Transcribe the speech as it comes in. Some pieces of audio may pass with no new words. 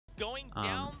going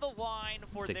down the line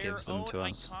for that their gives them own to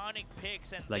us. iconic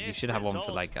picks, and Like, you this should have one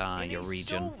for, results like, in your a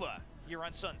region. Sova here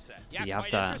on Sunset. Yeah, You have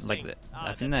quite to, interesting, like, I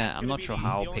that think that's I'm gonna not be sure the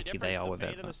how only picky they difference, are the with fate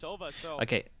it. and the Sova. So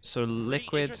Okay, so really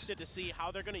Liquid, interested to see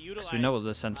how they're going to utilize we know what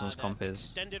the Sentinels that comp is.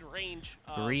 extended range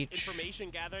Breach, information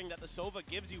gathering that the Sova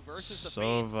gives you versus the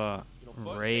Sova,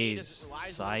 Fade. Raze,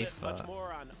 Relies a little bit Cypher, much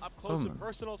more on up close and Omen.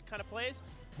 personal kind of plays.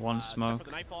 One Except for smoke.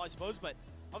 the Nightfall, I suppose. But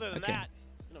other than Okay. that,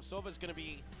 Sova's going to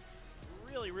be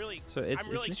really. So it's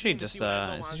I'm really literally keen to just see what Enzo it's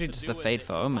wants literally to just do the with fade it.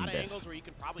 for A lot Omen of diff. angles where you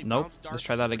can probably Nope, bounce let's darts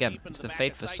try that super again. deep It's into the back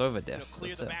fade of for sight, Sova diff. clear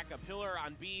That's the it. back of pillar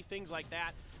on B, things like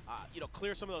that.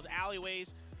 Clear some of those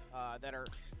alleyways that are.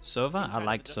 Sova, I kind of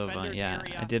liked the Sova. defender's Yeah,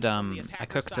 area I did. from the I attacker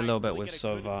cooked a side, little bit really with get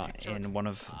a good Sova picture in one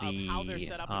of how they're the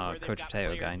set up and where they've Coach got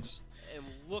Potato players games. and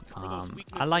look for those I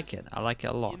weaknesses like it. I like it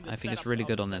a lot. in the I think it's setups really of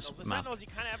good the on this Sentinels. The map. Sentinels, you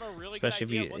kind of have a really Especially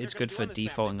good if idea you, what it's they're good gonna for do on this map.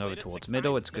 defaulting They over played it towards 6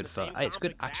 middle. times It's in good the for. same It's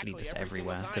good comp actually just exactly every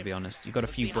single everywhere. To time. be honest, you got a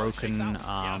Let's few see how it shakes broken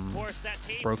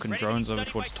out. broken drones over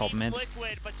towards top mid.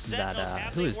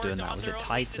 That who is doing that? Was it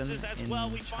Titan in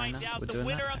China? We're doing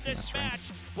that. I think that's right.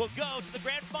 Will go to the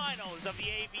grand finals of the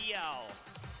AVL.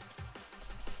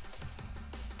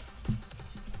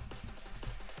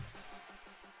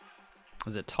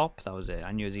 Was it top? That was it.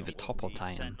 I knew it was either top or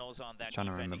Titan. Trying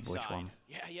to remember which one.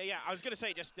 Yeah. I was gonna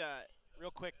say just real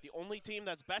quick, the only team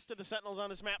that's best of the Sentinels on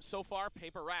this map so far,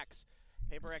 Paper Rex.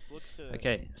 Paper Rex looks to.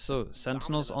 Okay, so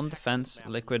Sentinels on defense,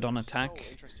 Liquid on attack.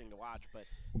 So interesting to watch, but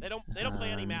they don't play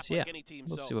any map yeah, like any team.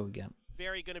 we'll so see what we get.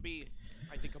 very gonna be,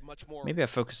 I think, a much more. Maybe I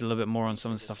focus a little bit more on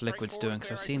some of the stuff Liquid's doing,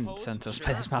 because I've seen Sentinels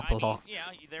play this map a lot.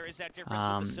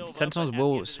 Sentinels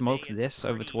will smoke this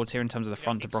over towards here in terms of the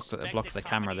front to block the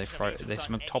camera. They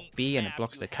smoke top B and it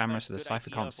blocks the camera, so the Cypher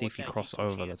can't see if you cross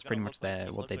over. That's pretty much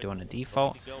what they do on a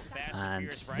default. And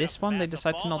this one, they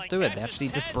decide to not do it. They actually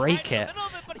just break it,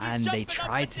 and they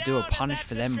try to do a punish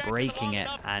for them breaking it,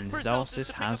 and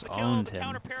Zelsis has owned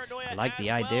him. I like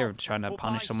the idea of trying to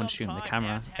punish someone shooting the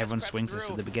camera. Everyone swings this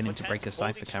at the beginning to break a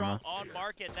Cypher camera. On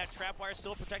market, that trap wire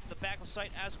still protecting the back of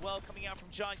sight as well, coming out from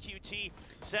John QT.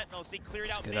 Sentinels, they cleared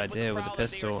out. Good idea with the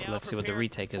pistol. Let's see what the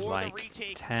retake is like.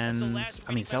 10s.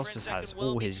 I mean, Zelsis has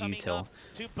all his util.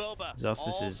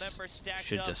 Zelsis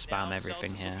should just spam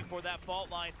everything here. That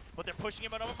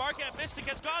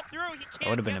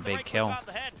would have been a big kill.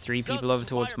 3 people over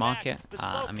towards market.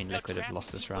 I mean, Liquid have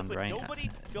lost this round, right?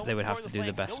 They would have to do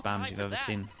the best spams you've ever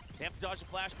seen. They have to dodge the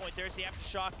flashpoint. There's the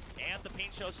aftershock and the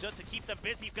paint shows just to keep them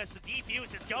busy because the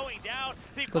defuse is going down.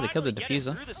 They killed the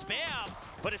diffuser. Through the spam,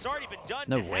 but it's already been done.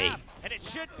 No way. And it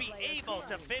should be able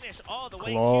to finish all the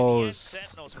way Close.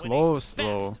 to the end. Close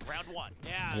though. Round 1.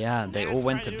 Yeah, they all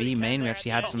went to B main. We actually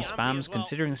had some spams.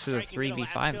 Considering this is a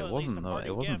 3v5,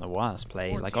 it wasn't the worst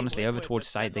play. Like honestly, over towards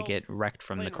side they get wrecked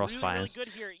from the crossfires.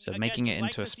 So making it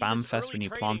into a spam fest when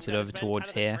you plant it over towards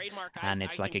here, and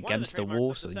it's like against the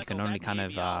wall, so you can only kind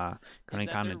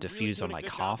of diffuse on like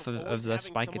half of the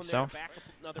spike itself.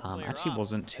 Actually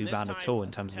wasn't too bad at all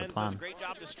in terms of the plan. Great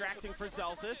job distracting for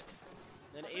Zelsis,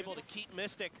 and able to keep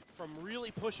Mystic from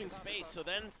really pushing space. So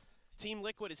then Team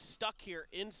Liquid is stuck here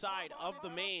inside of the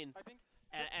main,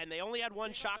 and they only had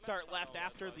 1 shock dart left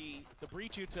after the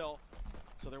breach util.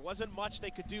 So there wasn't much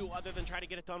they could do other than try to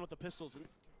get it done with the pistols. And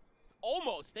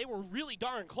almost, they were really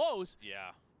darn close.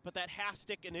 Yeah. But that half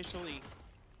stick initially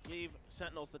gave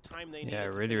Sentinels the time they needed. Yeah,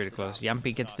 really close.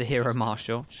 Yampy gets the hero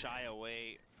marshal.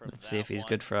 Let's see if he's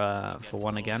good for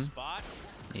one again.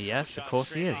 Yes, of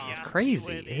course he is. It's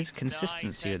crazy. His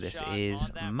consistency with this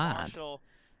is mad.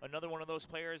 Another one of those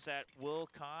players that will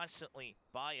constantly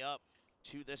buy up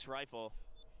to this rifle.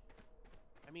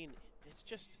 I mean, it's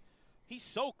just, he's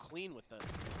so clean with them.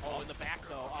 Oh, in the back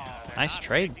though. Oh. Nice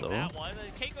trade though.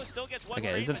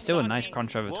 Okay, is it still a nice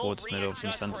crunch over towards middle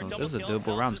from Sentinels? It was a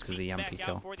doable round because of the Yampy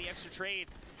kill.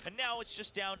 And now it's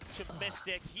just down to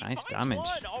Mystic. Nice damage.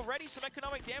 Already some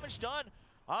economic damage done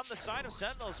on the side of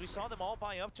Sentinels. We saw them all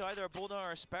buy up to either a Bulldog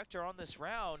or a Spectre on this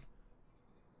round.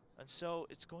 And so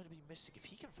it's going to be Mystic. If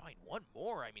he can find one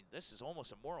more, I mean, this is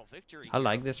almost a moral victory. I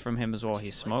like this from him as well.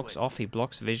 He smokes off, he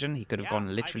blocks vision. He could have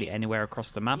gone literally anywhere across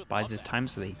the map, buys his time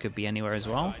so that he could be anywhere as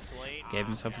well. Gave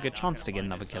himself a good chance to get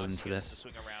another kill into this.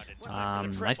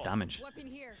 Nice damage.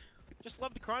 Just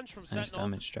love the crunch from Sentinels. Nice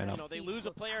damage, straight up. You know, they lose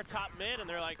a player top mid, and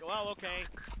they're like, well, okay,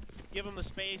 give him the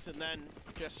space, and then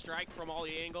just strike from all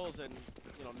the angles and,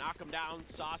 you know, knock him down.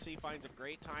 Saucy finds a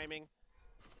great timing.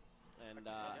 And,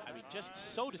 I mean, just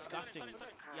so disgusting.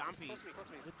 Yampy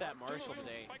with that Marshall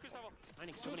today,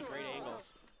 finding so many great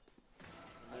angles.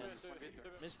 And then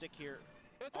Mystic here,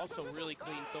 also really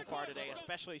clean so far today,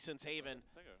 especially since Haven.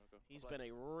 He's been a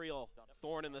real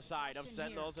thorn in the side of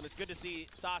Sentinels, and it's good to see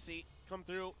Saucy come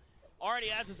through already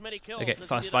has as many kills. Okay, as he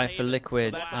fast did on buy for Haven,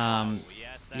 Liquid. so that's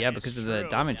Yeah, because of the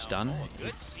damage done.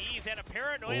 Good seize and a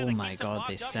paranoia Oh that my keeps him god, locked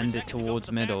they up for send it second to go towards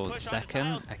for the fast middle push onto second.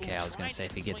 tiles. Okay, I was gonna say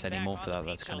if he gets Swing any back more for on that, the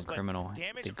that's kind of Angels, but criminal.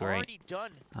 damage Did great. already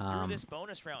done through this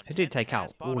bonus round. Who did he Tens take out?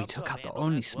 has bought Oh, he up to took a out the Vandal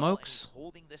only as well, and smokes. he's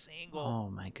holding this angle Oh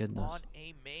my on goodness.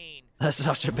 a main. That's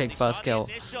such a big They saw first the kill.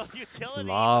 initial utility, but they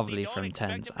Lovely don't from expect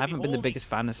Tens. him to I haven't be been the holding biggest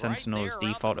fan of right Sentinels' there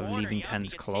around default the of corner. leaving Yampi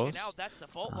Tens gets taken close. out. That's the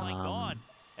fault line gone.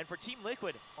 And for Team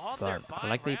Liquid on their But bye I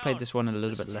like that he played round, this one a little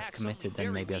this bit less attack's something committed than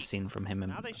very maybe I've weak. seen from him in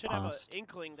now the they should have an past.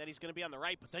 inkling that he's going to be on the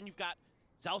right, but then you've got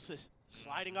Zelsis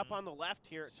sliding up on the left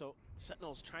here, so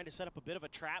Sentinels trying to set up a bit of a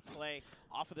trap play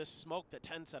off of this smoke that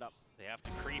 10 set up. They have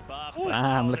to creep up.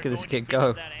 Damn, look at this kid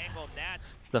go.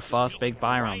 It's the fast big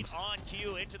buy round. Right on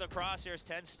cue into the crosshairs.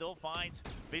 10 still finds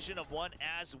vision of one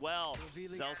as well.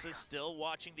 Zelsis still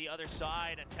watching the other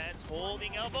side, and 10's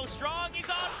holding elbow strong. He's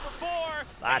on for 4.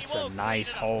 That's a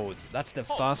nice hold. That's the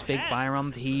fast big buy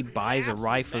round. He buys a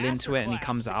rifle into it and he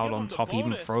comes out on top. He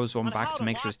even throws one back to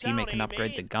make sure his teammate can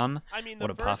upgrade the gun. What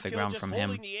a perfect round from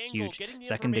him. Huge.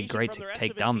 Second did great to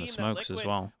take down the smokes as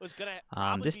well.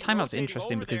 This timeout's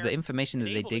interesting because the information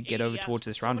that they did get over towards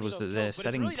this round was that they're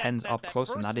setting 10s up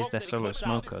close, and that is their solo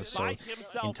smoker. So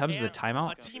in terms of the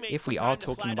timeout, if we are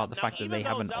talking about the fact that they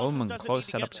have an Omen close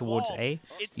set up towards A,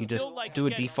 you just do a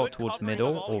default towards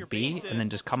middle or B, and then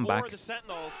just come back,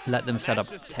 let them set up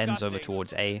 10s over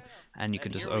towards A, and you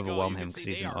can just overwhelm him because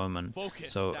he's an Omen.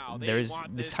 So this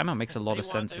timeout makes a lot of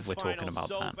sense if we're talking about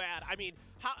that.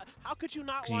 Because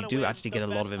you do actually get a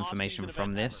lot of information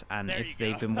from this, and if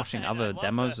they've been watching other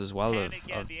demos as well of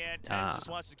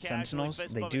Sentinels,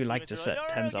 they do like to set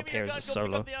 10s up here as a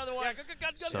solo.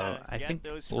 So I think,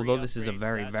 although this is a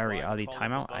very, very early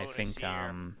timeout, I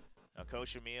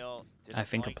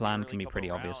think a plan can be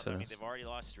pretty obvious for this. They've already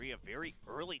lost 3. A very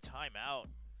early timeout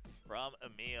from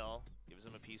Emil gives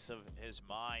him a piece of his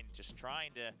mind, just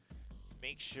trying to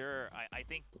make sure. I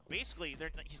think basically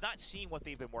he's not seeing what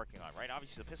they've been working on, right?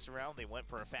 Obviously the pistol round, they went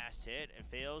for a fast hit. It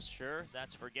fails, sure,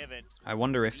 that's forgiven. I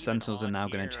wonder if Sentinels are now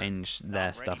going to change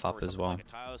their stuff up as well. Like a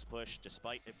tireless push,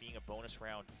 despite it being a bonus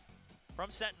round from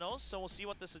Sentinels, so we'll see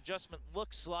what this adjustment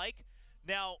looks like.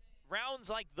 Now, rounds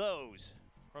like those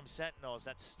from Sentinels,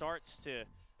 that starts to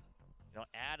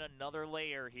add another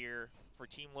layer here for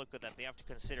Team Liquid that they have to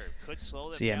consider. It could slow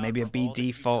them so yeah, down maybe a for B all the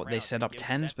default, future they rounds. set up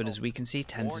 10s, but as we can see,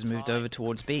 10s has moved over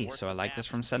towards B, so I like this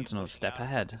from Sentinels, step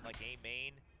ahead. Like A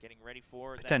main, getting ready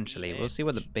for that Potentially, we'll see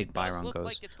where the big buy round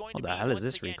goes. What the hell is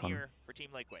this recon?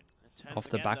 Off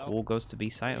the back wall goes to B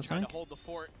site or something?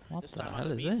 What the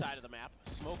hell is this?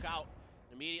 Smoke out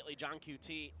immediately. John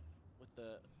QT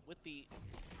with the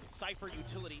Cypher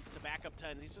utility to back up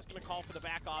 10s. He's just going to call for the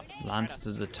back off. Lands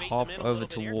to the top over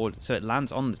toward, so it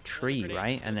lands on the tree,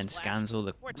 right? And then scans all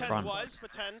the front.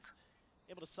 But 10's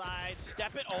able to side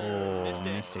step it. Oh, missed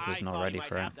it. Mystic was not ready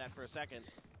for it.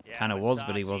 Yeah, kind of was,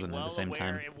 but he wasn't at the same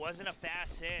time. It wasn't a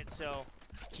fast hit, so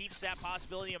keeps that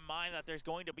possibility in mind that there's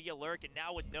going to be a lurk, and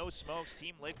now with no smokes,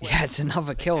 Team Liquid. Yeah, it's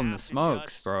another kill in the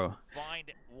smokes, bro.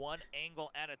 Find one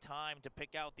angle at a time to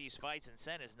pick out these fights, and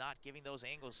Sen is not giving those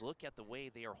angles. Look at the way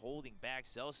they are holding back.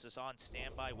 Celsius on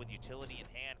standby with utility in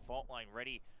hand, fault line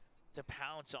ready to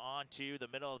pounce onto the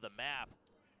middle of the map.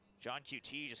 John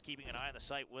QT just keeping an eye on the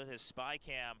site with his spy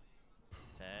cam.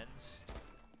 10's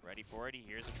ready for it. He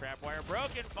hears the trap wire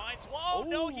broken. Finds. Whoa!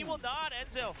 No, he will not.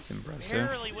 Enzo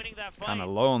barely winning that fight. Kind of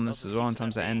low on this as well in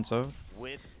terms of Enzo.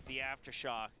 With the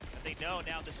aftershock, and they know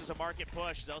now this is a market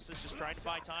push. Zelsis just trying to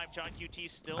buy time. John QT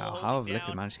still holding how have down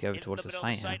Liquid managed to get over towards the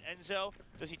site here? Enzo,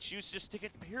 does he choose to just stick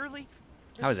it barely?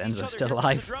 How is Enzo still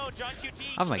alive?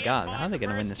 Oh my god, how are they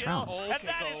going to win this round? And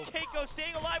that is Keiko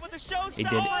staying alive with the showstopper.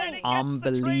 He did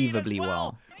unbelievably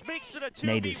well. Makes it a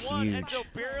Nade is 2v1. huge. Enzo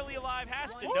barely alive,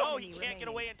 has to know he can't get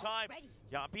away in time.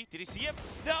 Yampi, did he see him?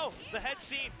 No, the head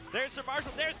scene. There's Sir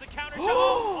Marshall, there's the counter shot.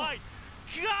 Oh my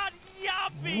god,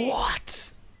 Yampi!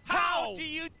 What? How do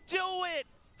you do it?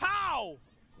 How?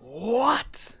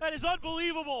 What? That is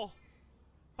unbelievable.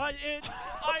 I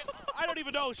don't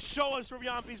even know. Show us from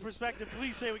Yampi's perspective.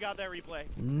 Please say we got that replay.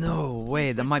 No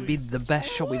way. That might be the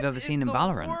best shot we've ever seen in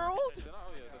Valorant.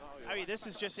 I mean, this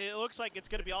is just, it looks like it's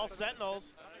going to be all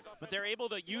Sentinels, but they're able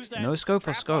to use that no scope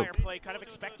or scope play, kind of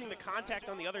expecting the contact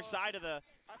on the other side of the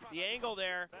angle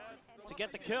there to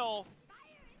get the kill.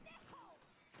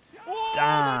 Whoa,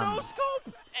 damn. no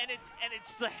scope. And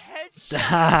it's the headshot.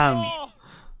 Damn. Oh.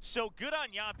 So good on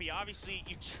Yampi. Obviously,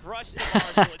 you trust the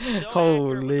Marshall. It's so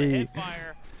holy.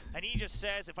 Fire. And he just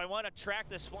says, if I want to track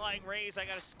this flying rays, I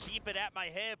got to keep it at my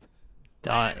hip.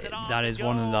 That is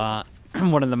one of the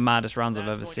one of the maddest rounds I've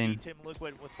ever seen.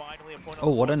 Oh,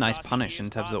 what a nice punish in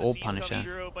terms of all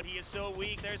punisher.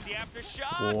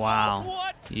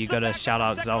 Wow. You gotta shout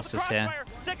out Zelsis here.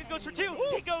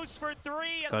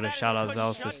 Gotta shout out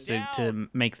Zelsis to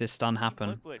make this stun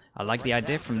happen. I like the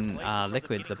idea from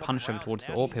Liquid. The punish over towards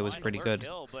the AWP here was pretty good.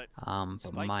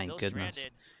 But my goodness.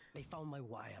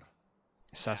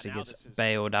 Sassy gets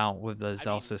bailed out with the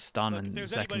Zelsis stun, and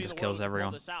Zekken just kills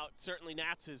everyone. Certainly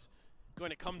Nats is going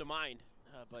to come to mind,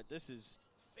 but this is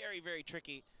very, very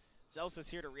tricky. Zelsis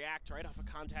here to react right off a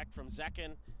contact from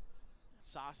Zekken.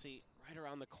 Saucy right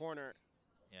around the corner.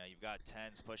 Yeah, you've got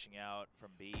Tens pushing out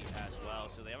from B as well,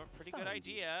 so they have a pretty good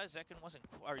idea. Zekken wasn't,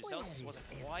 or Zelsis wasn't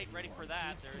quite ready for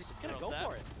that. He's gonna go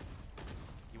for it.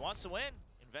 He wants to win,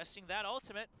 investing that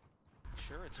ultimate.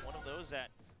 Sure, it's one of those that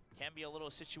can be a little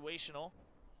situational.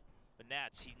 But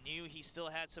Nats, he knew he still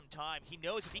had some time. He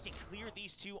knows if he can clear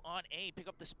these two on A, pick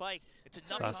up the spike, it's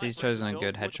enough time. Sassy's chosen a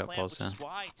good headshot pulse here.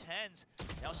 Why Tens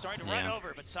now starting to run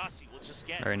over, but Sassy will just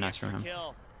get very nice from him.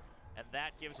 Kill, and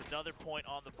that gives another point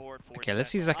on the board for okay, let's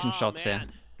see Zekken shots here.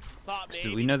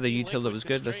 So we know the util that was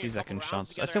good. Let's see Zekken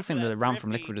shots. I still think the round from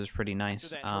Liquid was pretty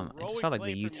nice. I just felt like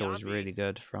the util was really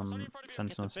good from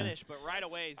Sentinels here. But right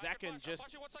away, Zekken just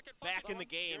back in the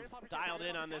game, dialed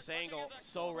in on this angle,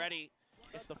 so ready.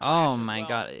 Oh my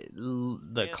god,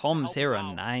 the comms here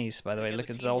are nice, by the way. Look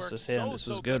at Zelsis here, this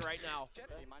was good.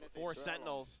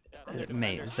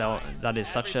 Mate, that is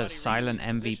such a silent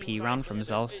MVP round from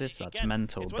Zelsis, that's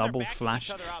mental. Double flash.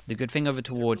 The good thing over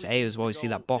towards A as well, you see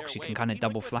that box, you can kind of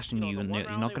double flash and you're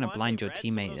not going to blind your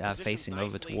teammate facing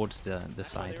over towards the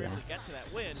side there.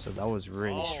 So that was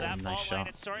really strong, nice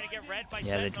shot.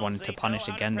 Yeah, they wanted to punish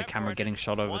again, the camera getting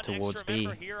shot over towards B.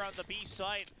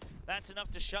 That's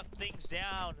enough to shut things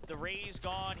down. The Rays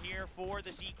gone here for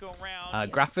this eco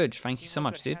round. Graffage, thank you so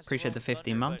much, dude. Appreciate the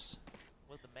 15 months.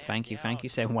 Thank you.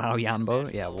 Saying wow,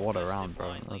 Yambo. Yeah, what a round,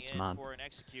 bro. That's mad.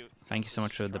 Thank you so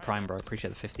much for the prime, bro.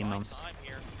 Appreciate the 15 months.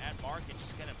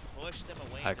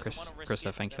 Chris,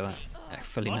 thank you for that. I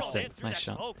fully missed it. Nice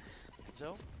shot.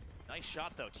 Nice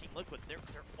shot though, Team Liquid. They're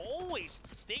always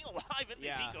staying alive in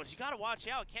these ecos. You gotta watch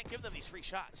out. Can't give them these free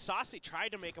shots. Saucy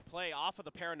tried to make a play off of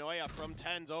the paranoia from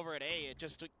Tens over at A. It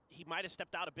just he might have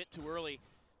stepped out a bit too early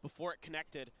before it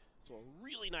connected. So a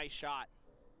really nice shot.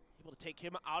 Able to take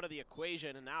him out of the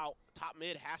equation, and now top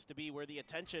mid has to be where the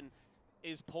attention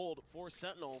is pulled for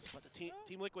Sentinels. But the Team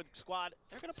Liquid squad,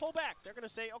 they're gonna pull back. They're gonna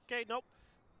say, okay, nope.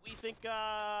 We think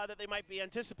that they might be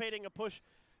anticipating a push,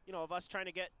 you know, of us trying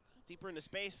to get deeper into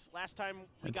space. Last time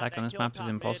we attack got on that this map is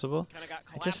impossible.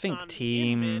 I just think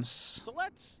teams. So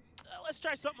let's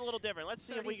try something a little different. Let's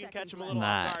see if we can catch them a little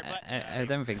off guard. I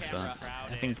don't think so.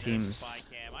 I think teams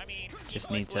just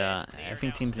need to. I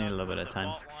think teams need a little bit of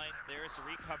time. There's a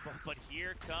recover, but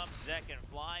here comes Zekken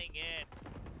flying in.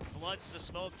 Floods the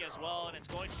smoke as well, and it's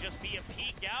going to just be a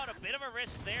peek out. A bit of a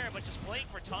risk there, but just playing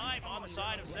for time on the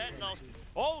side of Sentinels.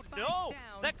 Oh no!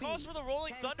 That calls for the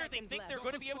Rolling Thunder. They think they're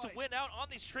going to be able to win out on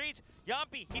these trades.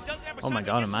 Yampi, he doesn't have a shot. Oh my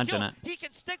god, imagine it. He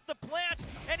can stick the plant,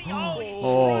 and he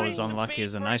it was unlucky. It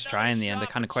was a nice try in the end. I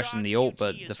kind of questioned the ult,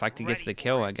 but the fact he gets the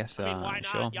kill, I guess, sure.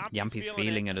 Yampi's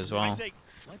feeling it as well.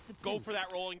 Go for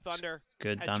that Rolling Thunder.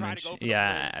 Good damage.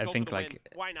 Yeah, I think like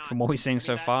from what we're seeing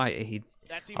so far, he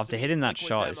after hitting that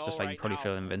shot, it's just like you probably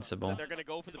feel invincible. So they're gonna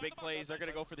go for the big plays. They're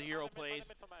gonna go for the hero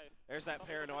plays. There's that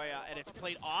paranoia, and it's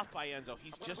played off by Enzo.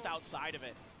 He's just outside of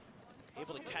it,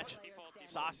 able to catch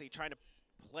Saucy, trying to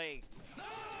play to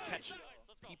catch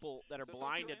people that are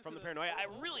blinded from the paranoia.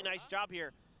 A really nice job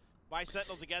here by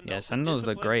Sentinels again. Yeah, Sentinels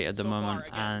look great at the moment,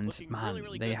 and man,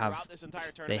 really they have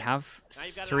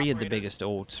 3 of the biggest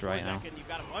ults right now.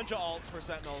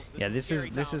 Yeah, this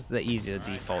is the easier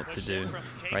default to do,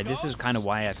 right? This is kind of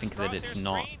why I think that it's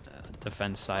not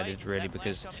defense-sided really,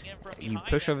 because you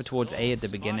push over towards A at the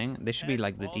beginning. This should be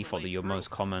like the default that you're most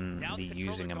commonly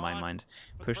using in my mind.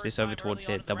 Push this over towards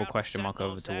here, double question mark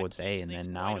over towards A, and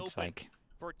then now it's like.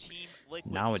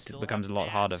 Now it becomes a lot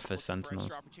harder for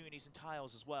Sentinels.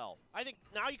 I think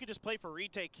now you can just play for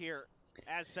retake here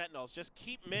as Sentinels. Just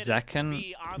keep mid.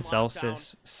 Zekken,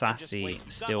 Zelsis, Sassy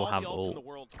still have ult.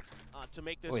 To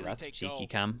make this that's a cheeky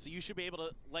cam. So you should be able to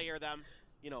layer them.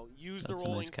 You know, use the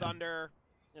Rolling Thunder.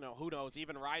 You know, who knows?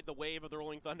 Even ride the wave of the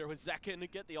Rolling Thunder with Zekken to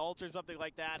get the ult or something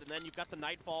like that, and then you've got the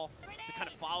Nightfall to kind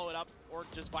of follow it up, or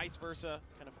just vice versa,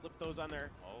 kind of flip those on their.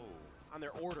 On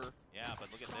their order. Yeah,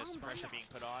 but look at this pressure being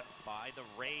put on by the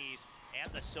Rays and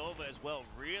the Sova as well,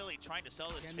 really trying to sell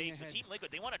this fake. So Team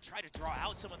Liquid, they want to try to draw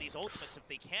out some of these ultimates if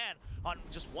they can on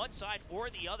just one side or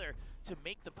the other to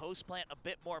make the post plant a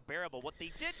bit more bearable. What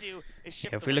they did do is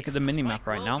shift if we look at the mini map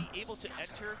right now, able to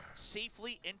enter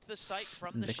safely into the site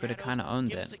from Liquid the have kind of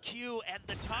owned gives it. the Q, and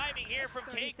the timing here from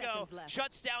Keiko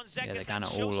shuts down Zekka. Yeah, they're kind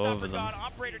of Showstopper all over them. gone,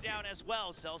 operator down as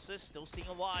well. Celsius still staying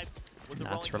alive.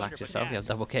 Now to relax yourself, you have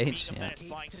double cage. Yeah.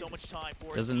 So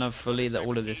Doesn't know fully that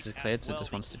all of this is cleared, so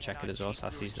just wants to check it as well. So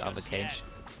that's used the other cage.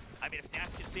 I mean, if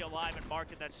Nats can stay alive and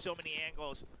market, that's so many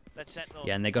angles that Sentinels.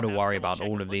 Yeah, and they got to worry about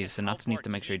all of these. So Nats needs to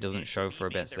make sure he doesn't show for a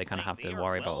bit, so they kind of have to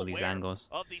worry about all these angles.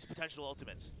 Of these potential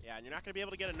ultimates. Yeah, and you're not going to be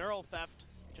able to get a neural theft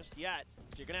just yet,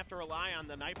 so you're going to have to rely on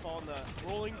the Nightfall and the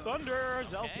Rolling Thunder.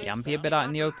 Okay. Yampy a bit out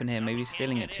in the open here. Maybe he's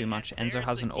feeling it too much. Enzo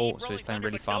has an ult, so he's playing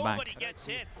really far back.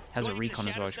 Has a recon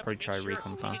as well. Should probably try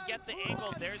recon fast.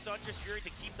 Oh. There's Dungeous Fury to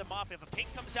keep them off. If a ping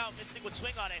comes out, Mystic would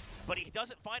swing on it, but he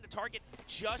doesn't find a target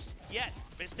just yet.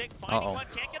 Mystic finding one,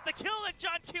 can't get the kill, and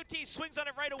John QT swings on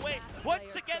it right away.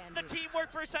 Once again, the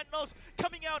teamwork for Sentinels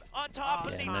coming out on top,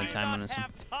 but they do not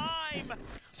have time.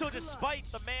 So despite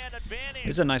the man advantage, it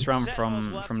was a nice round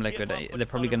from Liquid. They're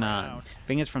probably gonna.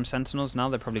 Thing is, from Sentinels now,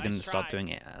 they're probably gonna start doing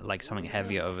it like something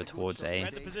heavier over towards A.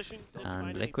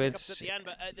 And Liquids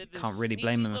can't really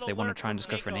blame them if they want to try and just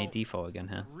go for an A default again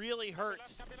here. Really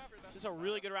hurts. This is a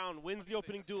really good round. Wins the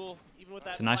opening duel. Even with that.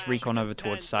 It's a nice recon over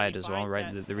towards side as well,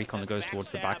 right? The recon that goes towards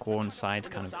the back wall and side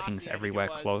kind of pings everywhere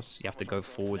close. You have to go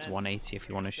forwards 180 if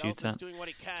you want to shoot it.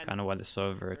 It's kind of where the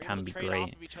server can be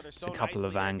great. There's a couple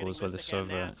of angles where the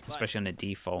server, especially on a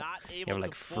default, you have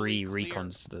like 3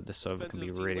 recons that the server can be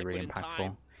really, really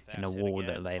impactful. In a wall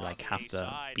that they like have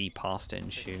to be past it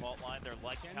and shoot.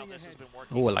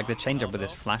 Oh, like the change up with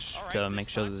this flash to make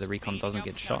sure that the recon doesn't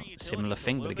get shot. Similar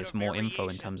thing, but it gets more info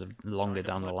in terms of longer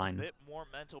down the line.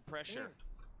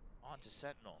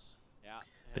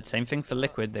 But same thing for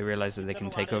Liquid, they realize that they can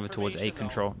take over towards A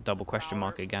control. Double question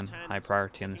mark again. High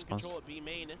priority on this boss.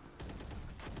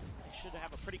 Should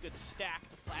have a pretty good stack.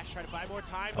 Flash trying to buy more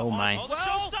time. Oh my.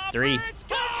 3.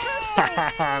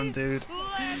 Damn, dude.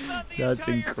 That's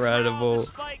incredible.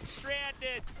 Spike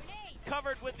stranded.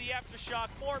 Covered with the aftershock.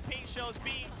 More paint shells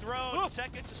being thrown.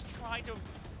 Second just trying to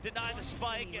deny the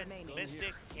spike, and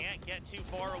Mystic can't get too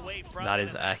far away from that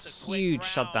is a huge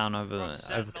shutdown over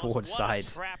towards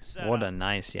side. What a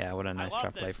nice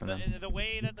trap play from them. The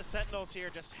way that the Sentinels here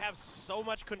just have so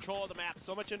much control of the map,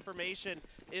 so much information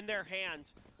in their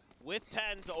hands. With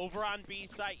 10s over on B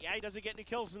site. Yeah, he doesn't get any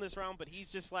kills in this round, but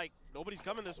he's just like, nobody's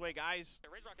coming this way, guys.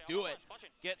 Do it.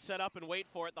 Get set up and wait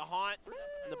for it. The haunt,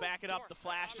 and the back it up, the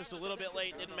flash just a little bit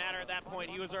late. Didn't matter at that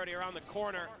point. He was already around the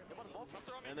corner.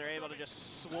 And they're able to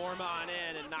just swarm on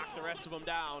in and knock the rest of them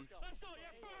down.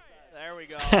 There we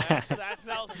go. That's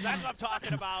what I'm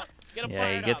talking about. Get him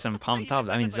yeah, he gets him pumped up.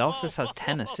 I mean, Zelsis has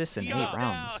 10 assists in 8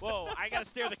 rounds. Whoa, I got to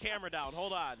stare the camera down.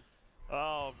 Hold on.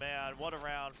 Oh man, what a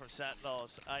round from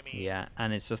Sentinels. I mean, yeah,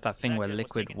 and it's just that thing where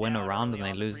Liquid win a round and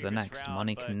they lose the next.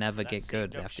 Money can never get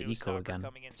good. They have to eco again.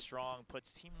 Coming in strong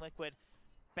puts Team Liquid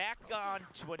back on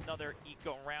to another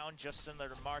eco round, just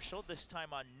another Marshall, this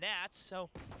time on Nats. So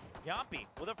Yampy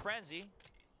with a frenzy.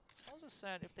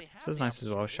 So it's nice as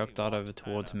well. Shock dart over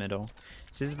towards middle.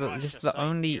 This is the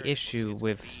only issue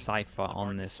with Cypher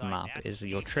on this map is that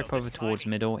your trip over towards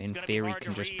middle in theory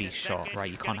can just be shot,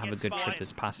 right? You can't have a good trip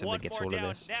that's passive that gets all of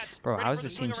this. Bro, how is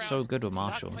this team so good with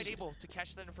marshals?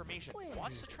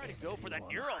 Wants to try to go for that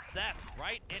neural theft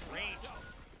right in range.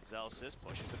 Zelsis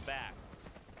pushes it back.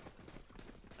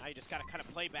 Now you just got to kind of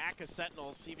play back as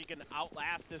Sentinels, see if you can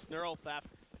outlast this neural theft.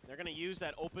 They're going to use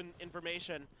that open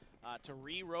information to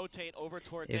re-rotate over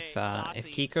towards if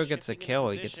Kiko gets a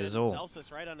kill, he gets his ult.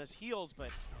 Zelsis right on his heels, but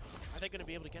are they going to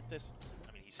be able to get this?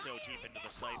 I mean, he's so deep into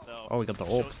the site, though. Oh, we got the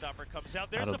ult.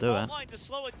 That'll do it. To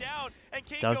slow it down, and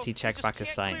Keiko does he check back his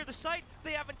site? Clear the site?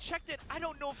 They haven't checked it. I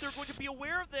don't know if they're going to be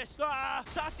aware of this.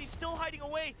 Sassy's still hiding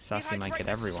away. Sassy might get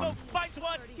everyone. Finds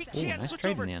one. He can't switch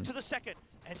over to the second.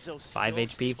 5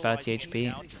 HP, 30 HP.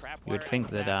 You would think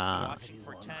that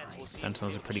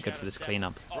Sentinels are pretty good for this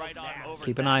cleanup.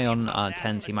 Keep an eye on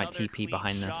 10s, he might TP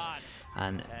behind this.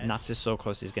 And Nats is so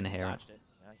close he's going to hear it.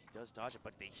 Yeah, he does dodge it,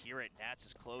 but they hear it. Nats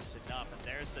is close enough, and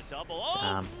there's the double.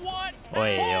 Oh, what?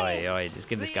 Oi, oi, oi. Just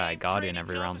give this guy a Guardian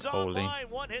every round. Holy.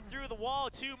 One hit through the wall,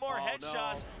 2 more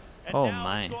headshots. And oh now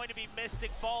my! It's going to be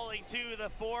Mystic falling to the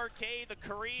 4K. The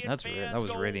Korean that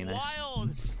was really nice.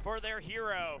 Wild for their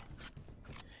hero.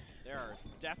 There are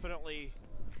definitely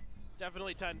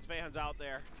 10s fans out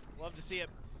there. Love to see it.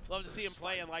 Love to see him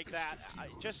playing like that.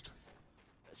 Just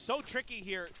so tricky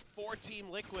here for Team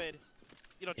Liquid.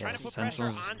 You know, trying to put pressure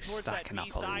on towards that B side. Stacking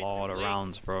up a lot of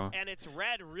rounds, bro. And it's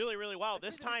read really, really well.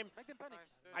 This time,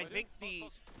 I think the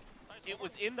it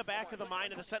was in the back of the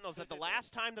mind of the Sentinels that the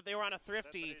last time that they were on a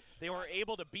Thrifty, they were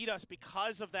able to beat us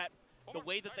because of that, the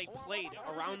way that they played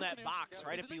around that box,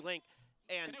 right, at B-Link.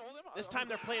 And this time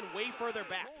they're playing way further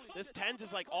back. This TenZ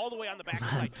is like all the way on the back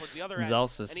side towards the other end.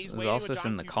 Zalsis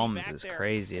in the comms is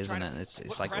crazy, isn't it?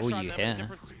 It's like all you hear.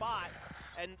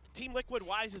 And Team Liquid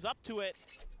wises up to it.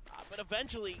 But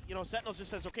eventually, you know, Sentinels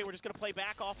just says, okay, we're just going to play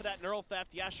back off of that neural theft.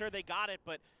 Yeah, sure, they got it,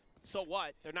 but so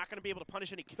what? They're not going to be able to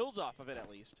punish any kills off of it, at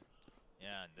least.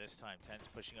 Yeah, and this time, TenZ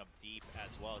pushing up deep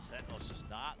as well. Sentinels just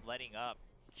not letting up,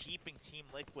 keeping Team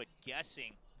Liquid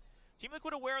guessing. Team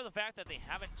Liquid aware of the fact that they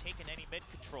haven't taken any mid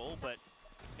control, but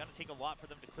it's going to take a lot for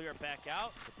them to clear it back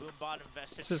out. The boom bot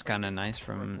invested. This was kind of nice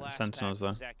from Sentinels,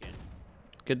 though.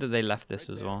 Good that they left this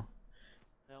as well.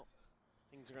 Well,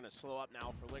 things are going to slow up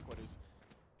now for Liquid, who's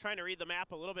trying to read the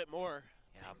map a little bit more.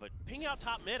 Yeah, but ping out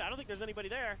top mid, I don't think there's anybody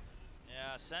there.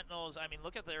 Yeah, Sentinels, I mean,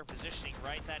 look at their positioning,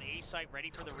 right? That A site ready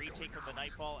for the retake from the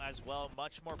Nightfall as well.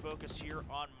 Much more focus here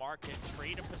on market.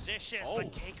 Trade of positions, but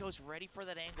Keiko's ready for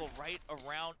that angle right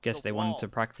around Guess they wanted to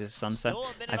practice Sunset.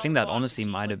 I think on that clock. honestly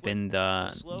might have been the...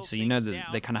 So you know that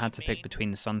they kind of had to pick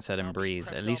between Sunset and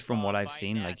Breeze. At least from what I've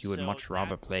seen, like you would much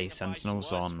rather play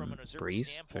Sentinels on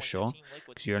Breeze, for sure.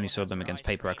 Because you only saw them against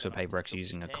Paper X, or Paper X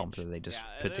using a comp that they just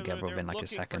put together within like a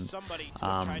second.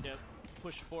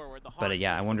 But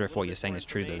yeah, I wonder if what you're saying is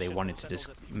true, that they wanted to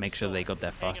just make sure they got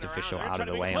their first official out of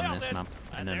the way on this map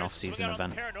in an off-season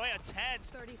event.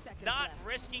 Not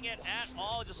risking it at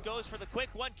all, just goes for the quick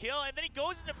one kill, and then he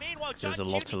goes into main while John There's a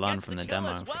lot to learn from the demo,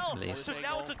 at least. So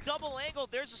now it's a double angle.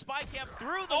 There's a spy cam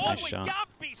through the one way.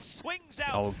 Yampi swings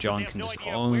out. Oh, John can just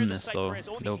own this though.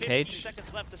 Little cage.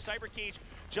 Seconds left. The cyber cage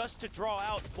just to draw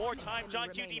out more time. John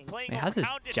QT playing. How does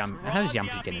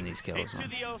Yampi getting these kills, man?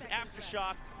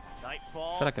 Aftershock.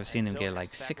 Nightfall. I feel like I've seen him get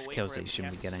like 6 kills that he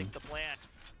shouldn't be getting.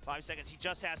 5 seconds, he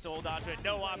just has to hold on to it.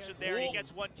 No option there. He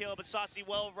gets 1 kill, but Saucy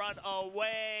will run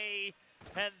away.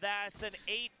 And that's an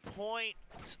 8-point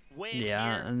win.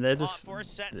 Yeah, and they're just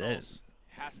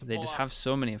they just have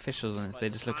so many officials on this. They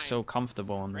just look so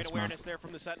comfortable on this map. Awareness there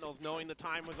from the Sentinels, knowing the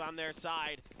time was on their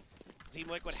side. Team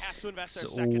Liquid has to invest their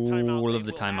second timeout. All of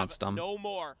the timeouts done. No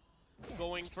more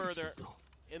going further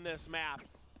in this map.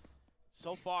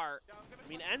 So far, I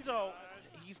mean, Enzo,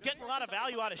 he's getting a lot of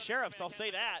value out of Sheriffs, I'll say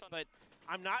that, but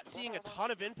I'm not seeing a ton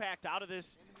of impact out of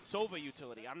this Sova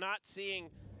utility. I'm not seeing,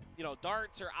 you know,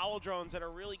 darts or owl drones that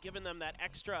are really giving them that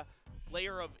extra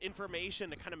layer of information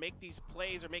to kind of make these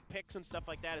plays or make picks and stuff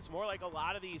like that. It's more like a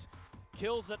lot of these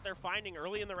kills that they're finding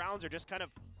early in the rounds are just kind of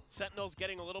Sentinels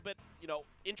getting a little bit, you know,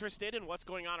 interested in what's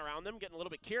going on around them, getting a little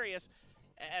bit curious,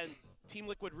 and Team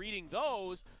Liquid reading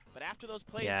those. But after those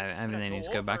plays, yeah, I mean, they need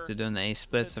to go back to doing the A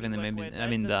splits. I think they maybe, I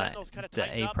mean, the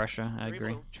A pressure, I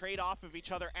agree. Trade off of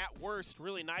each other at worst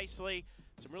really nicely.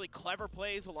 Some really clever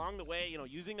plays along the way, you know,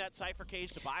 using that Cypher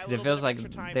cage to buy a little it feels bit like of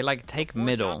extra time they like take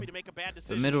middle,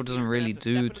 but middle doesn't really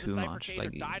do too much.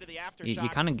 Like you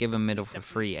kind of give a middle for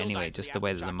free anyway, just the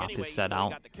way that the map is set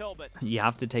out. You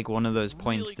have to take one of those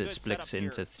points that splits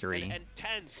into 3.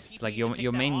 It's like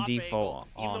your main default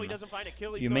on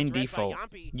your main default.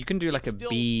 You can do like a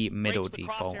B middle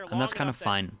default, and that's kind of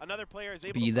fine.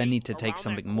 But you then need to take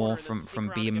something more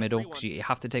from B and middle, because you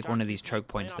have to take one of these choke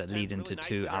points that lead into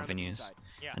 2 avenues.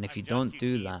 And if you don't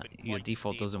do that, your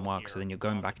default doesn't work, so then you're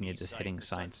going back and you're just hitting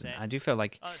sides. And I do feel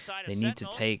like they need to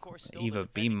take either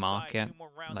B market,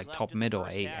 like top mid, or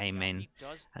A main,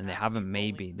 and they haven't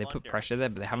maybe, they put pressure there,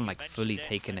 but they haven't like fully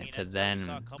taken it to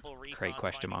then create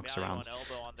question marks around.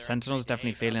 Sentinel's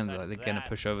definitely feeling that they're going to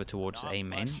push over towards A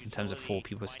main in terms of 4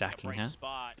 people stacking here.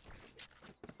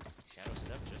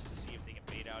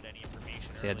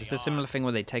 So yeah, just a similar thing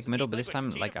where they take middle, but this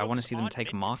time, like, I want to see them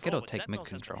take market or take mid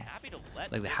control.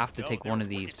 Like, they have to take one of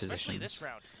these positions.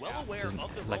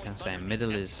 Like I'm saying, middle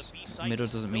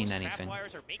doesn't mean anything.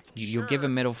 You'll give a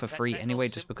middle for free anyway,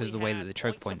 just because of the way that the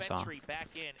choke points are.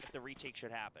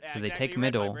 So they take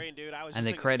middle, and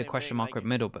they create a question mark with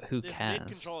middle, but who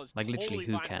cares? Like, literally,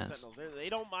 who cares?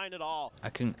 I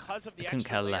couldn't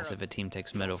care less if a team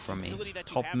takes middle from me.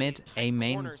 Top mid, A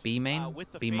main, B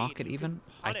market even,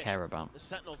 I care about.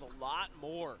 Sentinels a lot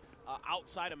more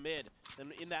outside of mid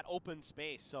than in that open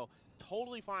space, so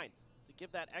totally fine to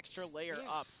give that extra layer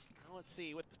up. Now let's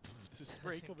see what the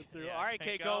spray coming through. All right,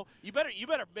 Keiko, you better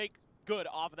make good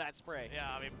off of that spray.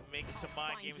 Yeah, I mean, making some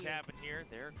mind games happen here.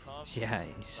 There comes. Yeah,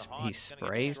 he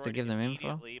sprays to give them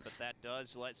info. But that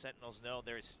does let Sentinels know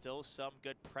there is still some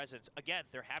good presence. Again,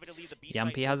 they're happy to leave the B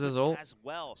Yampy site has his ult. as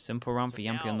well. Simple round for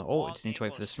Yampy on the ult. We just need to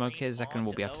wait for the smoke here. Zekken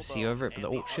will be able to see over it, but the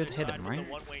ult should hit him, right?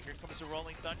 Here comes the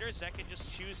rolling thunder. Zekken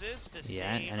just chooses to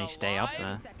stay and he stay up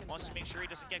there. Wants to make sure he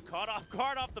doesn't get caught off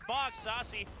guard off the box.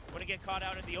 Saucy wouldn't get caught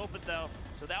out in the open though.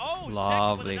 So that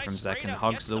lovely from Zekken.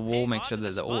 Hugs the wall, make sure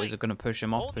that the ult is going to push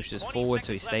him off, pushes forward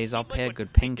so he stays up here.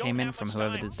 Good ping came in from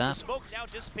whoever did that.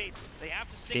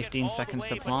 15 seconds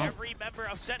to plant.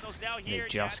 They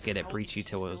just get it breachy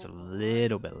till it was a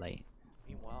little bit late.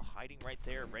 Meanwhile, hiding right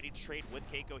there, ready to trade with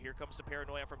Keiko. Here comes the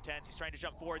paranoia from Tens. He's trying to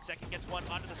jump forward. Zekken gets one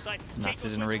onto the site. Nats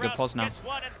is in a really good pause now. Gets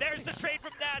one, and there's the trade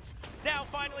from Nats. Now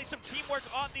finally some teamwork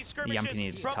on these skirmishes. Yampy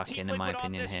needs to tuck in my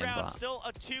opinion here, but still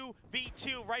a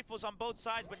 2v2, rifles on both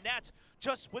sides, but Nats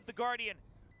just with the Guardian.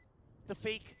 The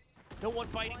fake. No one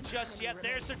fighting just yet.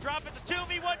 There's the drop. It's a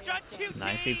 2v1. John QT.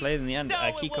 Nicely played in the end.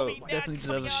 Kiko definitely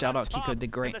deserves a shout out. Kiko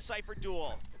did great.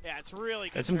 Yeah, it's really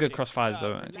good. There's some good crossfires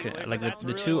though. Like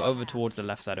the two over towards the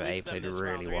left side of A played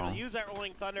really well. Use that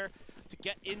rolling thunder to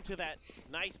get into that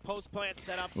nice post plant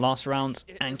setup. Last round,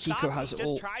 and Kiko has just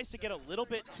ult. tries to get a little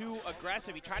bit too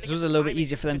aggressive. He tried to this was a little bit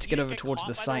easier for them to get over towards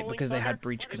the site because they had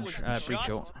breach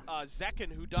ult.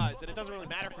 Zekken who does, and it doesn't really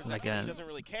matter for Zekken. He doesn't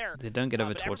really care. They don't get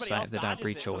over towards site if they don't have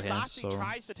breach ult here, so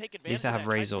at least they have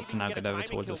Raze ult to now get over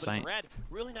towards the site.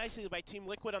 Really nicely by Team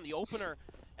Liquid on the opener.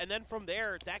 And then from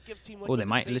there, that gives Team Liquid they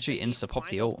might literally insta-pop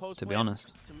the ult, to be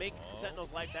honest. To make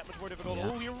Sentinel's life that much more difficult.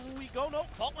 Oh, here we go. No,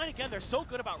 fault line again. They're so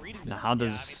good about reading this. Now, how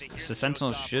does... So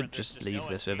Sentinels should just leave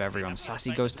this with everyone.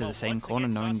 Sassy goes to the same corner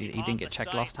knowing that he didn't get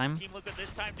checked last time.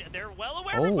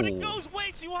 Oh. But it goes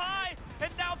way too high.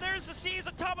 And now there's the C's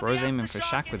on top of Bro's aiming for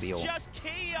Shaq with the ult. Just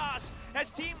chaos as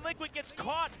Team Liquid gets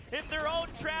caught in their own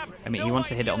trap. I mean, he wants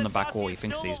to hit it on the back wall. He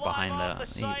thinks that he's behind the...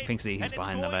 He thinks that he's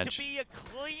behind the ledge. To be a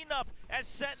cleanup as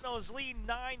Sentinels lead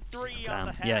 9-3 on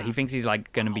the half. Yeah, he thinks he's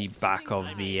like going to be back of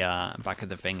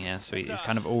the thing here, so he's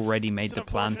kind of already made the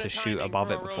plan to shoot above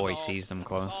it before he sees them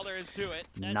close.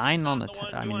 9 on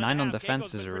nine on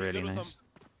defense is really nice.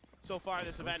 So far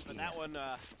this event, but that one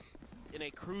in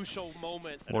a crucial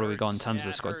moment. What do we got in terms of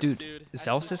the squad? Dude,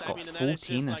 Zelsis got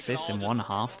 14 assists in one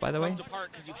half, by the way.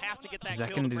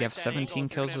 Zekken, did he have 17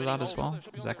 kills with that as well?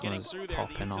 Zekken was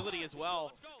popping off.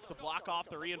 To block off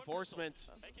the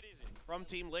reinforcements from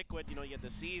Team Liquid. You know, you had the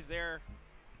C's there.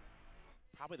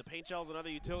 Probably the paint shells, another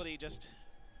utility, just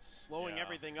slowing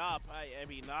everything up. I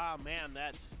mean, man,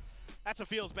 that's a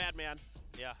feels bad, man.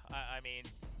 Yeah, I mean,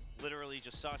 literally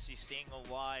just Saucy staying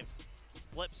alive,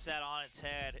 flips that on its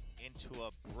head into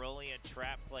a brilliant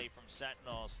trap play from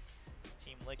Sentinels.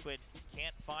 Team Liquid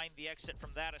can't find the exit from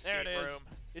that escape room.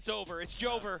 It's over. It's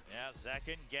Jover. Yeah,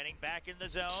 Zekken getting back in the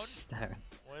zone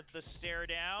with the stare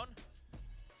down.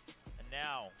 And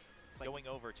now going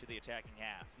over to the attacking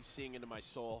half. He's seeing into my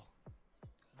soul.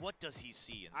 What does he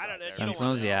see inside? I don't know.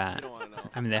 Sentinels, yeah.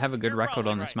 I mean, they have a good record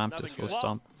on this map, just full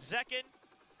stop. Zekken,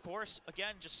 of course,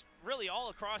 again, just really all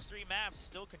across 3 maps,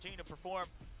 still continue to perform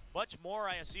much more,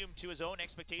 I assume, to his own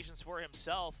expectations for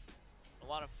himself. A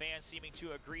lot of fans seeming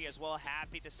to agree as well.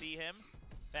 Happy to see him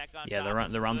back on top.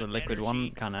 The rounds of Liquid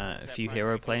one, kind of a few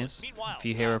hero plays. A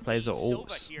few hero plays or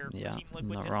ults. Yeah,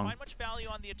 not wrong.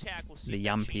 The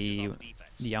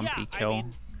Yampy kill.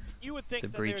 You would think the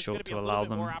breach ult to allow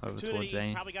them over towards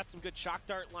A. Probably got some good shock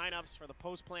dart lineups for the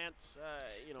post plants.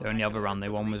 You know, the only other round they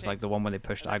won was like the one where they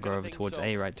pushed aggro over towards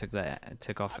A, right?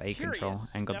 Took off A control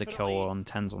and got the kill on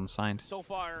 10s on side. So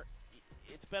far,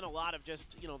 it's been a lot of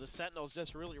just, you know, the Sentinels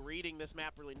just really reading this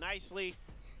map really nicely.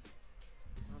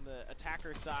 On the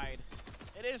attacker side,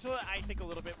 it is, I think, a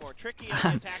little bit more tricky on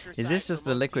the attacker side. Is this just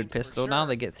the Liquid pistol now?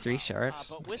 They get 3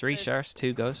 sheriffs, 3 sheriffs,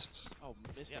 2 ghosts. Oh,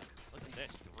 Mystic. Yeah, look at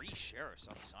this, 3 sheriffs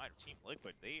on the side of Team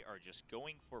Liquid. They are just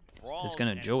going for brawls. It's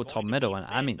gonna duel top middle, and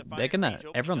I mean,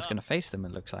 everyone's gonna face them.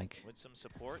 It looks like. With some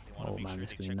support, oh man,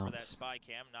 this is gonna be nuts. Spy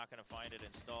cam, not gonna find it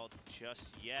installed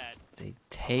just yet. They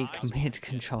take mid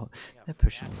control. They're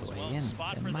pushing all the way in.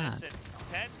 They're mad.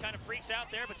 Tens kind of freaks out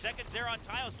there, but Zekken's there on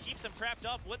tiles, keeps them trapped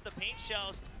up with the paint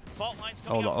shells. Fault lines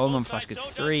coming the Omen flash gets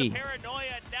 3.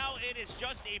 Paranoia. Now it is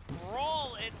just a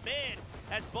brawl in mid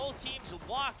as both teams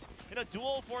locked in a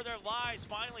duel for their lives.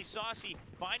 Finally, Saucy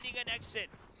finding an exit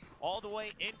all the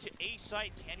way into A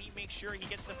site. Can he make sure he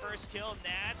gets the first kill?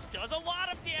 Nats does a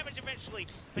lot of damage eventually.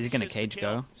 Is he gonna cage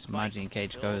go? Imagine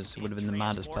cage goes. Would have been the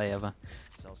maddest play ever.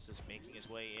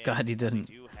 Glad he didn't.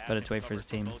 Better to wait for his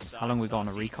team. How long we got on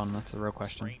a recon? That's a real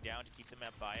question. Down to keep them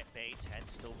at bay. 10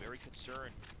 still very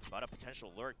concerned about a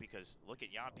potential lurk because look at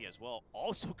Yampy as well.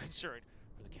 Also concerned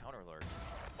for the counter alert.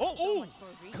 Oh,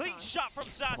 clean shot from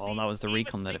Saucy. Well, that was the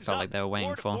recon that it felt like they were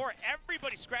waiting for.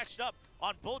 Everybody scratched up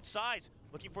on both sides,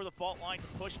 looking for the fault line to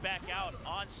push back out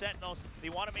on Sentinels. They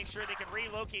want to make sure they can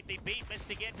relocate. They bait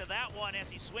Mystic into that one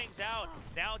as he swings out.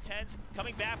 Now Tens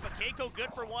coming back, but Keiko good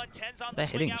for one. Tens on the They're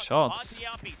swing hitting out shots.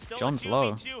 onto Yampi. Still John's a 2v2,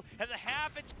 low. and the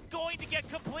half, it's going to get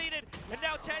completed. And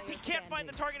now Tens, he can't find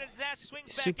the target as Nash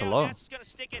swings back Super out. low. Nash is going to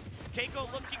stick it.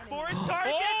 Keiko looking for his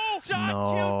target. John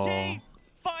No. QT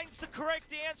finds the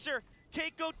correct answer.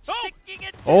 Keiko sticking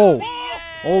it to Oh. the edge.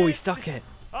 Oh, he stuck it.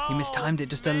 He mistimed it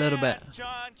just a little bit.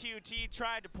 John QT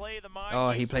tried to play the mind Oh,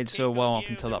 games, he but played so Keiko well up knew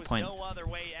until there that was point. no other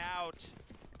way out.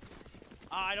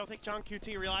 I don't think John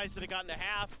QT realized that it got into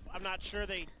half. I'm not sure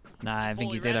they. Nah, I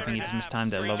think he did. I think he just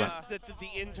mistimed it a little bit.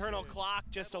 The internal clock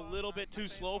just a little bit too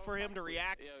slow for him to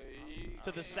react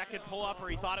to the second pull-up, or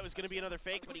he thought it was going to be another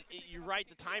fake. But you're right,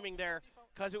 the timing there,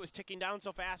 because it was ticking down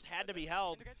so fast, had to be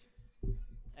held.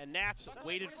 And Nats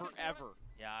waited forever,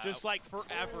 just like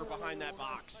forever behind that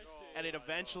box. And it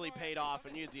eventually paid off,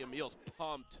 and you'd see Emil's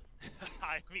pumped.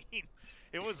 I mean,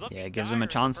 it was looking it gives him a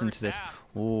chance into this.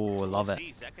 Ooh, love it.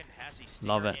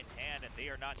 Love it.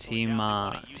 Team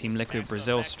Liquid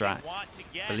Brazil strat,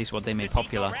 at least what they made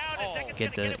popular.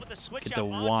 Get the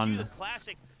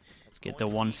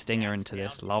one stinger into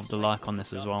this. Love the luck on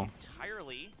this as well.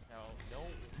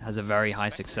 Has a very high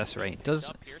success rate. Does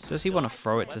he want to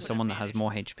throw it to someone that has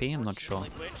more HP? I'm not sure.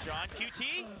 John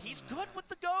QT, he's good with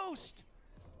the ghost.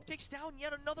 Takes down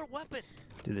yet another weapon.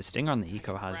 Dude, the stinger on the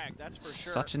eco has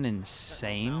such an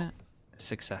insane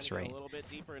success rate.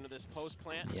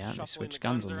 Yeah, they switch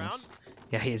guns on this.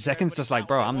 Yeah, Zekin's just like,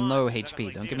 bro, I'm no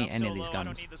HP. Don't give me any of these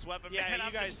guns. Yeah,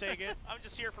 you guys take it. I'm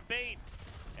just here for bait.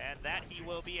 And that he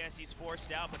will be as he's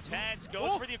forced out. But Tens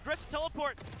goes for the aggressive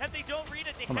teleport, and they don't read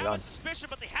it. They have a suspicion,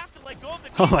 but they have to let go of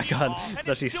the Oh my god, it's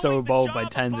actually so bold by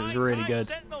Tens. It was really good.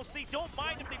 Sentinels, they don't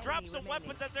mind if they drop some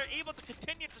weapons as they're able to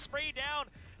continue to spray down.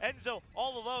 Enzo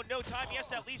all alone, no time. He has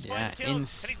to at least find the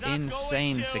kills.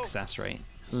 Insane success rate.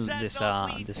 This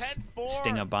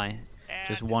stinger by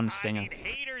just one stinger.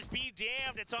 Haters be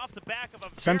damned. It's off the back of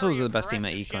a Sentinels are the best team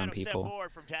at ecoing people.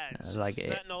 Like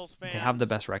they have the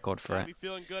best record for it.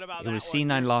 It was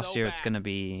C9 last year. It's gonna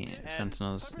be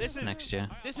Sentinels next year.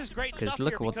 This is great because stuff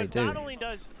look at what they do. Not only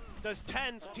does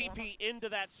Tens TP into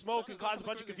that smoke and cause a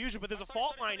bunch of confusion, but there's a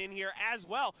fault line in here as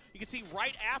well. You can see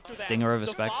right after that. Stinger over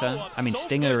Spectre. I mean,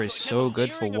 Stinger is so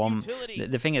good for one.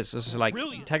 The thing is, it's like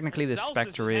technically the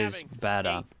Spectre is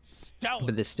better,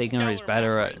 but the Stinger is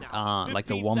better at like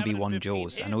the 1v1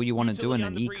 duels. And all you want to do in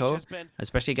an eco,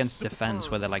 especially against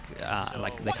defense, where they're like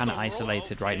they're kind of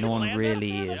isolated, right? No one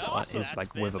really is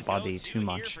like with a body too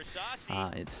much.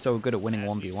 It's so good at winning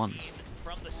 1v1s.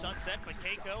 From the sunset, but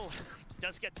Keiko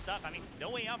does get stuck. I mean,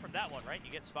 no way out from that one, right?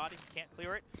 You get spotted, you can't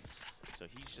clear it. So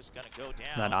he's just gonna go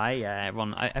down. That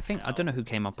everyone, I think, I don't know who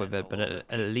came up with it, but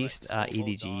at least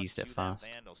EDG used it first.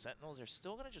 Sentinels are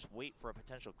still gonna just wait for a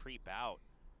potential creep out.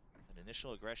 An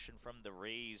initial aggression from the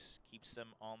Rays keeps them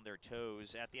on their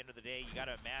toes. At the end of the day, you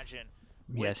gotta imagine.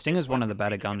 Yeah, Stinger's one of the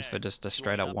better guns for just a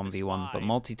straight up 1v1, but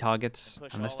multi-targets,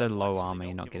 unless they're low armor,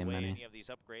 you're not getting many.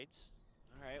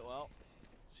 Alright, well,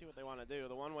 let's see what they want to do.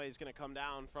 The one way is going to come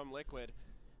down from Liquid.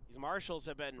 These marshals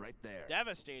have been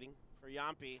devastating for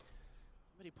Yampi.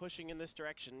 Nobody pushing in this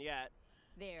direction yet.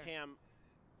 Cam,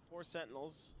 4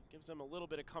 Sentinels, gives them a little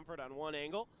bit of comfort on one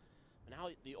angle. And now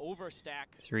the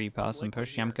overstack. 3-person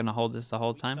push. Yamp going to hold this the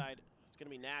whole time. It's going to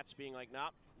be Nats being like,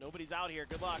 nope, nobody's out here.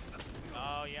 Good luck.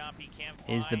 Oh, Yampi can't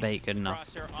find. Is the bait good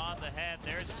enough? On the head.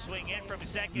 There's a swing in from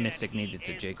second. Mystic needed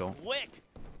to jiggle. Quick.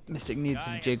 Mystic needs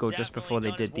to jiggle just before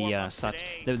they did the satch.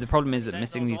 The problem is that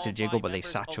Mystic needs to jiggle, but they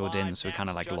satcheled in, so he kind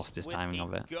of like lost his timing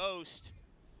of it. Ghost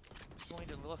going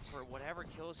to look for whatever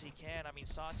kills he can. I mean,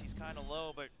 Saucy's kind of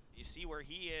low, but you see where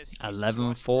he is.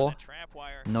 11-4.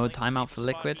 No timeout for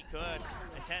Liquid.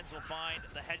 And Tens will find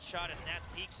the headshot as Nats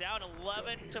peeks out.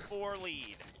 11-4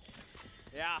 lead.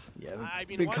 Yeah. I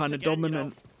mean, kind of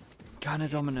dominant. Kind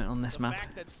of dominant on this map. The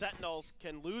fact that Sentinels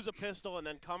can lose a pistol and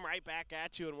then come right back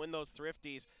at you and win those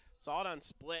thrifties. Saw it on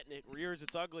split and it rears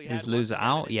its ugly head. Is loser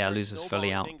out? Yeah, loser's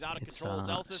fully out.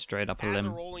 It's straight up a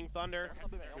limb. Rolling thunder.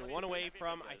 One away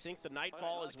from, I think, the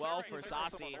Nightfall as well for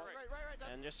Saucy.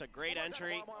 And just a great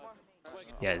entry.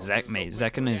 Yeah,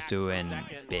 Zekin is doing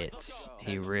bits.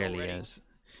 He really is.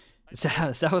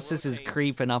 Celsius is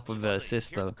creeping up with a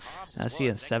assist though. I see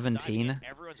a 17.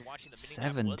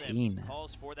 17.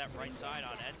 Calls for that right side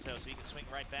on Enzo so he can swing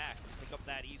right back. Pick up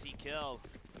that easy kill.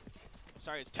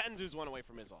 sorry, it's Tens who's one away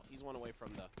from his ult. He's one away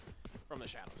from the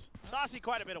shadows. Saucy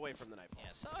quite a bit away from the Nightfall.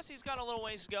 Yeah, Saucy's got a little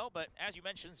ways to go, but as you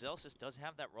mentioned, Zelsis does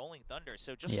have that rolling thunder.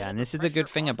 So just yeah, and this is the good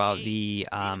thing about the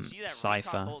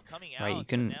Cypher, right? You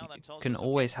can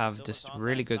always have just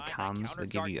really good cams that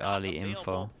give you early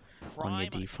info on your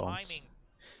defaults.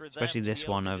 Especially this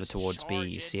one over towards B.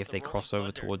 You see if they cross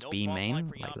over towards B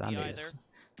main, like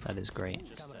that is great.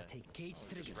 Just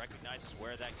recognizes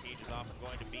where that cage is often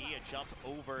going to be and jump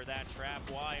over that trap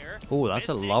wire. Oh, that's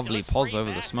a lovely pause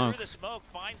over the smoke. The smoke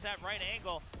finds that right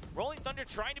angle. Rolling Thunder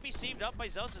trying to be saved up by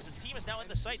Zelsis. His team is now in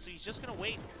the site, so he's just going to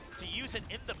wait to use it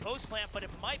in the post plant, but it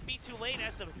might be too late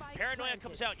as the paranoia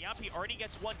comes out. Yampi already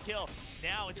gets one kill.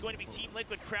 Now it's going to be Team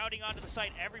Liquid crowding onto the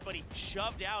site. Everybody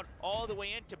shoved out all the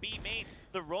way into B main.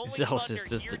 The Rolling Zelsis,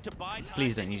 Thunder here to buy time.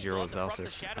 Please don't use your old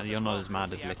Zelsis. You're not as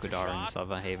mad as Liquid are in this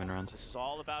other Haven round. This is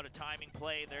all about a timing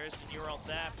play. There's the neural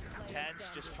theft. Tense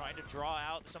just trying to draw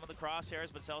out some of the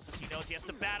crosshairs, but Zelsis, he knows he has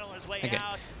to battle his way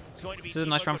out. It's going to be this is a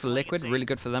nice round for Liquid. Really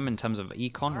good for them in terms of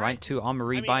econ, right? 2 armor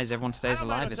rebuys, everyone stays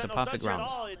alive. It's a perfect round.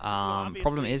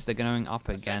 Problem is they're going up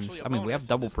against. I mean, we have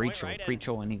double breach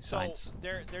or on each sides.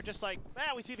 They're just like,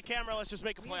 we see the camera. Let's just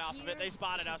make a play off of it. They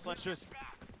spotted us. Let's just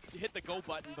hit the go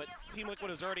button. But Team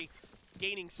Liquid is already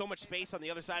gaining so much space on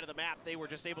the other side of the map. They were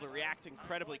just able to react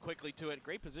incredibly quickly to it.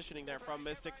 Great positioning there from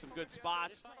Mystic. Some good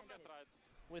spots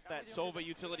with that Sova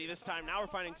utility this time. Now we're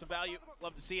finding some value.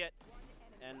 Love to see it.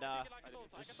 And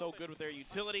just so good with their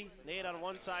utility. Nade on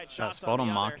one side, shots that spot on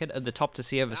the market other. at the top to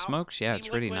see over smokes. Yeah, Team it's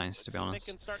really Liquid, nice to be honest.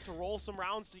 They can start to roll some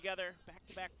rounds together.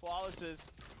 Back-to-back flawlesses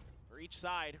for each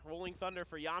side. Rolling Thunder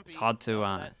for Yampi. It's hard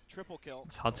to triple kill.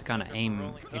 It's hard to kind of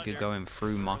aim if you're going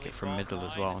through market from middle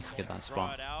as well to get that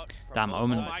spot. Damn,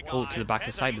 Omen ult to the back of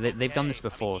the side. They've done this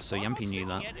before, so Yampi knew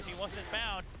that.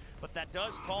 But that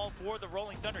does call for the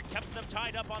Rolling Thunder. Kept them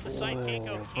tied up on the side.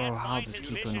 Oh, bro, how does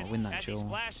Keeper not win that duel?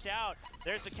 Splashed out.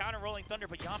 There's the counter Rolling Thunder,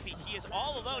 but Yampi, he is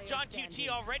all alone. John QT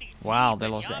already. Wow, they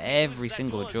lost every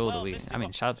single duel that we. I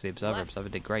mean, shout out to the Observer. Observer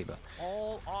did great, but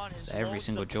all on his every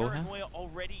single duel here.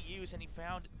 Already used, and he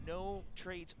found no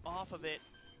trades off of it.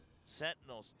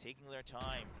 Sentinels taking their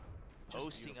time.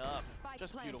 Posting up.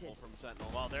 Just beautiful from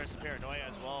Sentinels. Well, there's the paranoia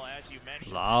as well, as you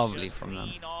mentioned. Lovely from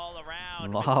them.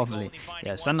 Lovely.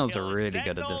 Yeah, Sentinels are really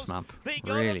good at this map.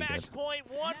 Really good.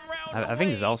 I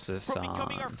think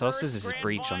Zelsis'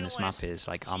 breach on this map is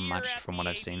like unmatched from what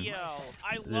I've seen.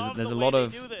 There's a lot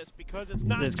of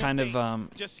there's kind of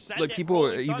like people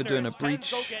are either doing a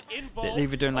breach, they're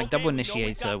either doing like double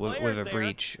initiator with a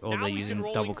breach, or they're using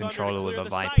double controller with a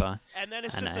Viper.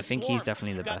 And I think he's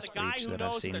definitely the best breach that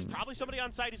I've seen. Somebody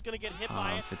on site who's going to get hit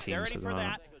by it. For teams at the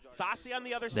moment. Saucy on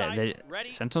the other side,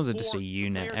 ready. Sentinels are just a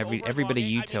unit.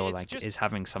 Everybody util like is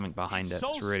having something behind it.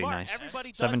 It's really nice.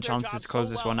 7 chances to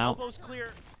close this one out.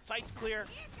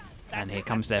 And here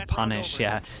comes their punish.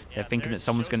 Yeah, they're thinking that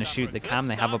someone's going to shoot the cam.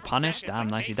 They have a punish. Damn,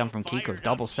 nicely done from Kiko.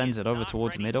 Double sends it over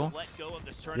towards middle.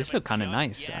 This looked kind of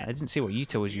nice. I didn't see what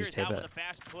util was used here, but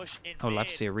I would like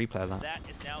to see a replay of that.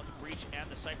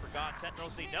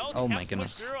 Oh my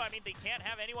goodness. I mean, they can't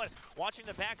have anyone watching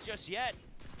the back just yet.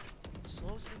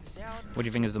 Slows things down. What do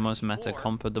you think is the most meta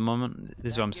comp at the moment?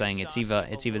 This is what I'm saying. It's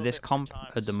either this comp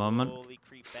at the moment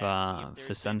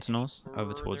for Sentinels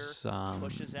over towards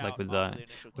like with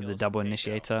the double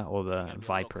initiator, or the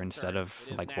Viper instead of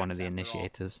like one of the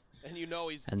initiators.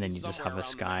 And then you just have a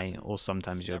Sky, or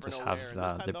sometimes you'll just have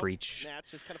the breach.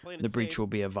 The breach will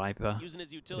be a Viper,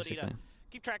 basically.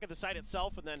 Keep track of the site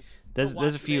itself, and then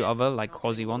there's a few other like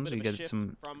quasi ones. We get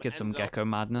some Gecko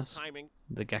madness.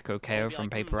 The Gecko KO from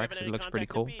Paper X, it looks pretty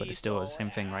cool, but it's still the same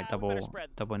thing, right?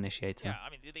 Double initiator. Yeah, I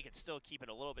mean they can still keep it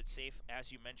a little bit safe,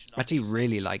 as you mentioned. I actually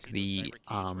really like the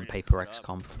Paper X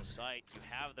comp.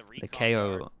 The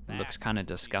KO looks kind of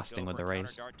disgusting with the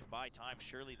raise.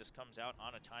 Surely this comes out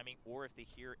on a timing, or if they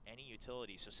hear any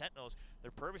utility. So Sentinels,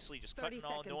 they're purposely just cutting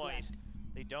all noise.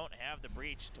 They don't have the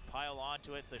breach to pile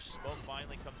onto it. The smoke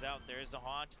finally comes out. There's the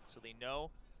haunt, so they know.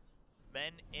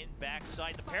 Men in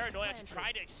backside. The paranoia to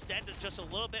try to extend it just a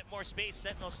little bit more space.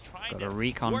 Sentinels trying to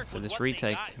recon for this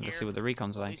retake. Let's see what the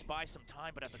recon's like. Buy some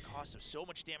time, but at the cost of so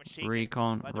much damage taken.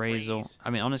 Recon, Razor. I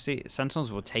mean, honestly,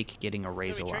 Sentinels will take getting a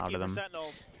Razor out of them.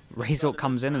 Razor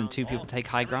comes in and 2 people take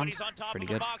high ground. Pretty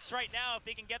good. Right now, if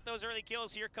they can get those early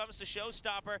kills, here comes the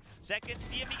showstopper. Second,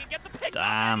 see if he can get the pick.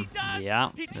 Damn.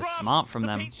 Yeah, they're smart from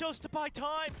them. Paint shows to buy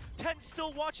time. Ten's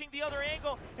still watching the other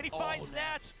angle, and he finds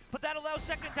Nats, but that allows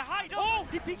Second to hide. Oh,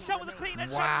 he peeks out with a clean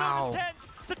headshot. Wow. So does Tens.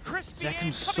 The crispy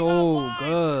Second's so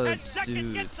good,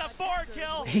 dude. Gets a 4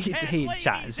 kill.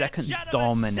 Chat, Second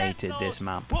dominated this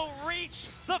map.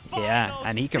 Yeah,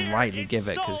 and he can rightly give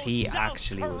it because he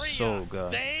actually was so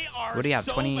good. They are What do you have,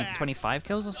 so 25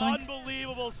 kills or something?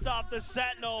 Unbelievable stuff. The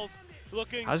Sentinels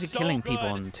looking How's he so killing people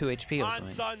good on 2 HP or on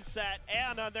something? Sunset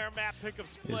and on their map pick of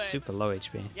He was split. super low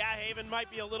HP. Yeah, Haven might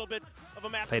be a little bit of a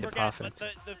map Played to it forget, perfect.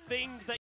 but the things that